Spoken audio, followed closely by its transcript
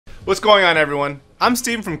What's going on, everyone? I'm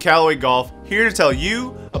Steven from Callaway Golf, here to tell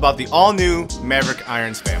you about the all-new Maverick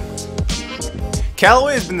Irons family.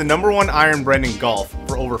 Callaway has been the #1 iron brand in golf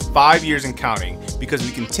for over 5 years and counting because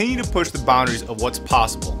we continue to push the boundaries of what's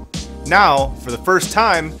possible. Now, for the first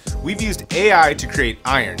time, we've used AI to create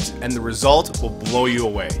irons, and the result will blow you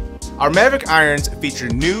away. Our Maverick irons feature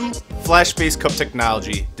new flash face cup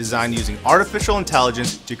technology designed using artificial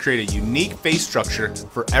intelligence to create a unique face structure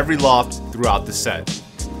for every loft throughout the set.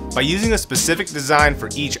 By using a specific design for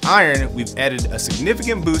each iron, we've added a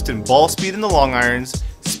significant boost in ball speed in the long irons,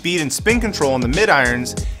 speed and spin control in the mid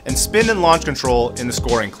irons, and spin and launch control in the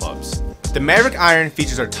scoring clubs. The Maverick iron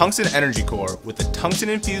features our tungsten energy core with a tungsten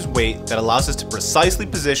infused weight that allows us to precisely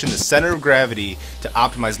position the center of gravity to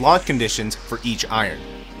optimize launch conditions for each iron.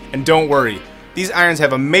 And don't worry, these irons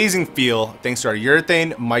have amazing feel thanks to our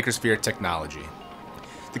urethane microsphere technology.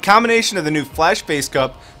 The combination of the new flash face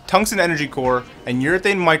cup, tungsten energy core, and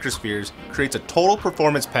urethane microspheres creates a total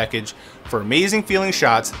performance package for amazing feeling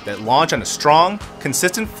shots that launch on a strong,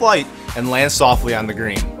 consistent flight and land softly on the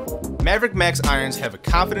green. Maverick Max irons have a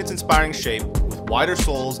confidence-inspiring shape with wider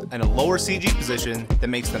soles and a lower CG position that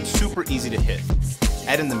makes them super easy to hit.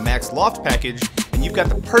 Add in the Max Loft package and you've got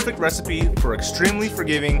the perfect recipe for extremely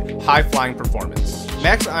forgiving, high-flying performance.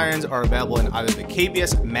 Max irons are available in either the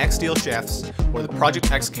KBS Max Steel shafts or the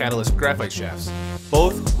Project X Catalyst graphite shafts,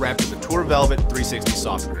 both wrapped with a Tour Velvet 360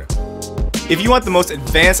 soft grip. If you want the most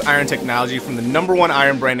advanced iron technology from the #1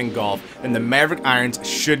 iron brand in golf, then the Maverick irons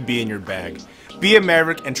should be in your bag. Be a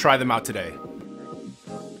Maverick and try them out today.